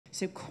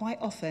So quite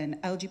often,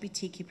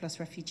 LGBTQ plus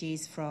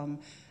refugees from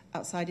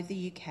outside of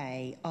the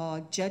UK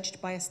are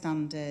judged by a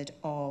standard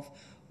of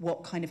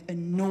what kind of a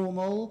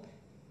normal,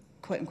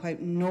 quote-unquote,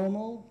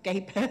 normal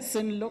gay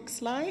person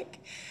looks like.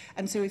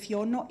 And so if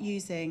you're not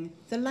using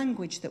the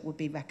language that would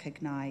be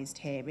recognised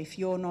here, if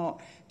you're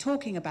not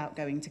talking about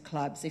going to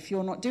clubs, if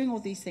you're not doing all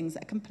these things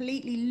that are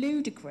completely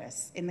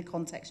ludicrous in the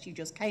context you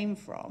just came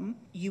from,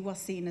 you are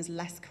seen as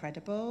less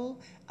credible,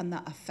 and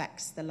that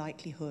affects the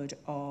likelihood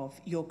of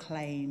your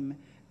claim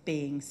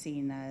being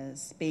seen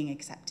as being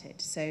accepted.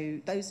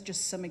 So those are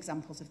just some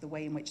examples of the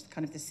way in which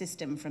kind of the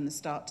system from the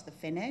start to the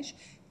finish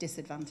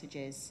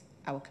disadvantages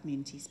our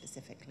community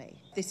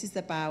specifically. This is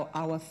about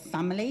our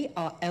family,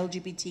 our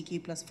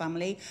LGBTQ plus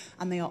family,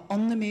 and they are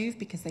on the move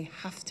because they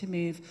have to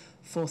move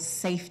for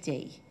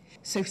safety.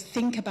 So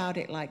think about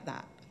it like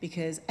that,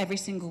 because every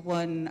single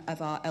one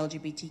of our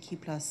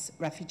LGBTQ plus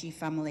refugee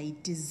family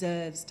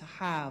deserves to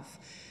have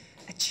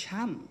a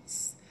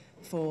chance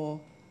for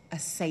a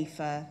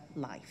safer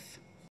life.